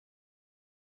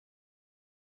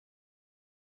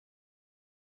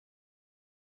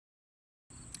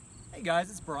Hey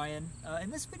guys, it's Brian. In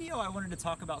this video I wanted to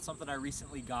talk about something I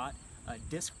recently got,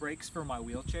 disc brakes for my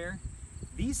wheelchair.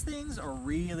 These things are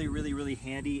really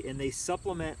handy, and they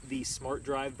supplement the Smart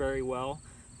Drive very well,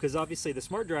 because obviously the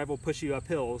Smart Drive will push you up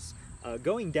hills.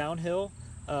 Going downhill,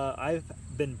 I've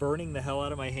been burning the hell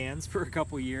out of my hands for a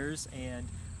couple years, and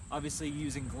obviously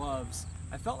using gloves,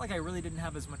 I felt like I really didn't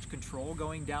have as much control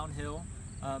going downhill.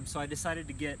 So I decided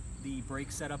to get the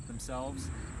brakes set up themselves.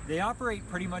 They operate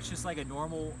pretty much just like a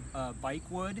normal bike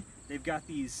would. They've got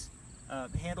these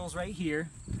handles right here,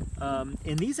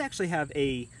 and these actually have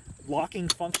a locking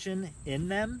function in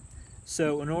them.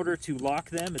 So in order to lock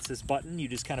them, it's this button. You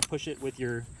just kind of push it with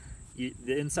the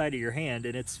inside of your hand,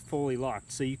 and it's fully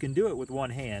locked. So you can do it with one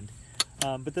hand.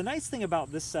 But the nice thing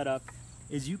about this setup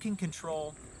is you can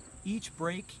control each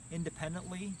brake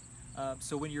independently.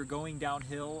 So when you're going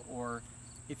downhill, or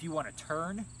if you want to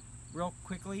turn real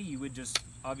quickly, you would just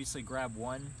obviously grab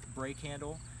one brake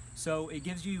handle. So it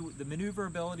gives you the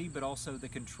maneuverability, but also the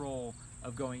control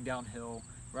of going downhill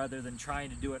rather than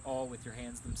trying to do it all with your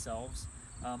hands themselves.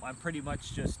 I'm pretty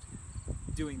much just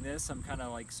doing this. I'm kind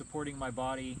of like supporting my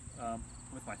body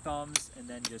with my thumbs and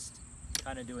then just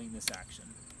kind of doing this action.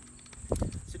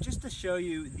 So just to show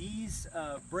you, these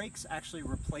brakes actually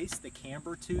replace the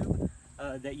camber tube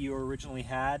that you originally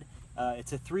had.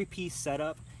 It's a three-piece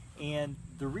setup, and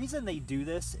the reason they do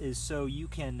this is so you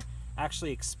can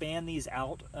actually expand these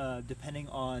out depending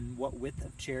on what width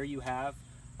of chair you have.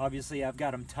 Obviously I've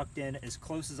got them tucked in as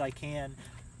close as I can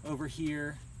over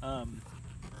here,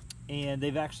 and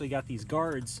they've actually got these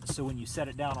guards, so when you set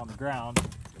it down on the ground,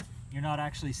 you're not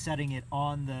actually setting it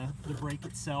on the brake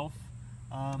itself.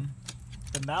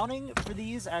 The mounting for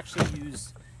these actually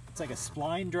it's like a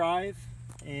spline drive,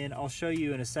 and I'll show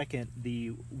you in a second. The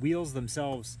wheels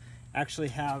themselves actually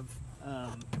have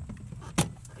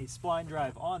a spline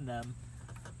drive on them.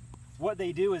 What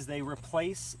they do is they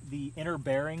replace the inner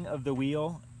bearing of the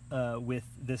wheel with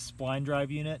this spline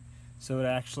drive unit, so it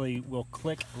actually will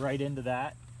click right into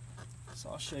that. So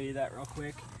I'll show you that real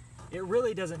quick. It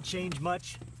really doesn't change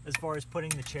much as far as putting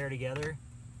the chair together.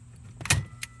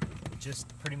 It just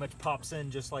pretty much pops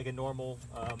in just like a normal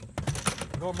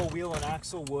wheel and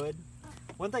axle would.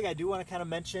 One thing I do want to kind of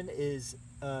mention is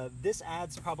this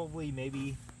adds probably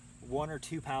maybe 1 or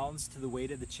 2 pounds to the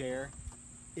weight of the chair.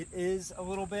 It is a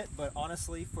little bit, but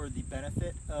honestly, for the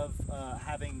benefit of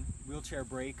having wheelchair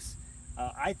brakes,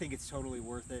 I think it's totally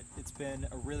worth it. It's been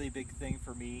a really big thing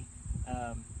for me,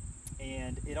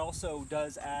 and it also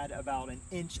does add about 1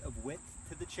 inch of width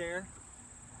to the chair.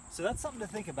 So that's something to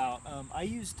think about. I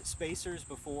used spacers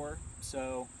before,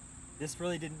 so this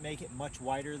really didn't make it much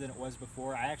wider than it was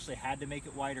before. I actually had to make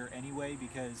it wider anyway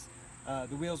because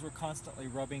the wheels were constantly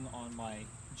rubbing on my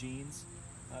jeans.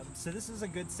 So this is a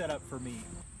good setup for me.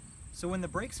 So when the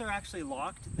brakes are actually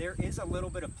locked, there is a little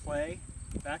bit of play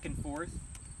back and forth,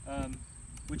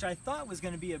 which I thought was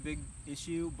going to be a big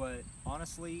issue, but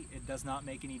honestly it does not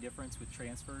make any difference with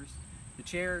transfers. The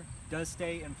chair does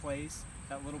stay in place.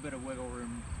 That little bit of wiggle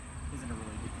room isn't a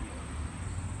really big deal.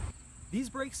 These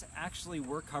brakes actually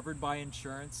were covered by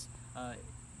insurance.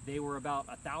 They were about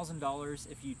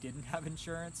 $1,000 if you didn't have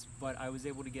insurance, but I was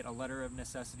able to get a letter of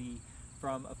necessity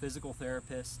from a physical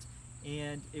therapist,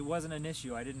 and it wasn't an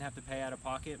issue. I didn't have to pay out of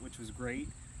pocket, which was great.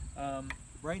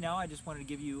 Right now I just wanted to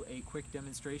give you a quick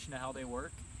demonstration of how they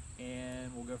work,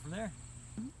 and we'll go from there.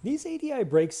 These ADI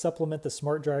brakes supplement the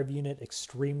Smart Drive unit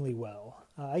extremely well.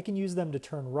 I can use them to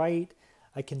turn right,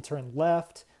 I can turn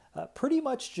left, pretty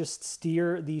much just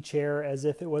steer the chair as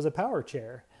if it was a power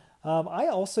chair. I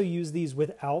also use these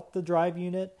without the drive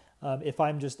unit if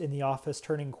I'm just in the office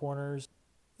turning corners.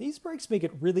 These brakes make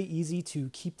it really easy to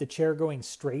keep the chair going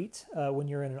straight when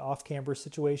you're in an off-camber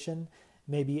situation,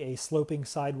 maybe a sloping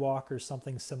sidewalk or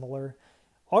something similar.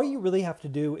 All you really have to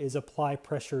do is apply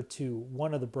pressure to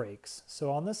one of the brakes.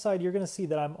 So on this side, you're going to see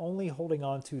that I'm only holding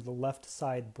on to the left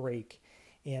side brake,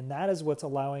 and that is what's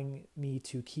allowing me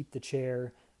to keep the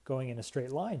chair going in a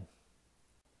straight line.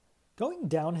 Going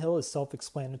downhill is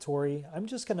self-explanatory. I'm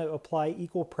just going to apply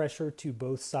equal pressure to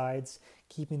both sides,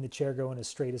 keeping the chair going as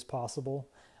straight as possible.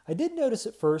 I did notice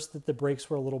at first that the brakes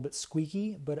were a little bit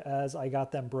squeaky, but as I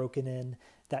got them broken in,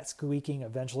 that squeaking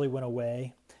eventually went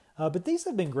away. But these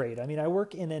have been great. I mean, I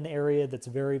work in an area that's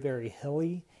very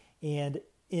hilly, and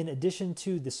in addition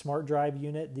to the Smart Drive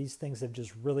unit, these things have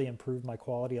just really improved my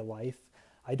quality of life.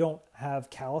 I don't have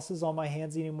calluses on my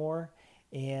hands anymore,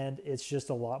 and it's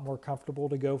just a lot more comfortable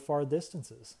to go far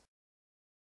distances.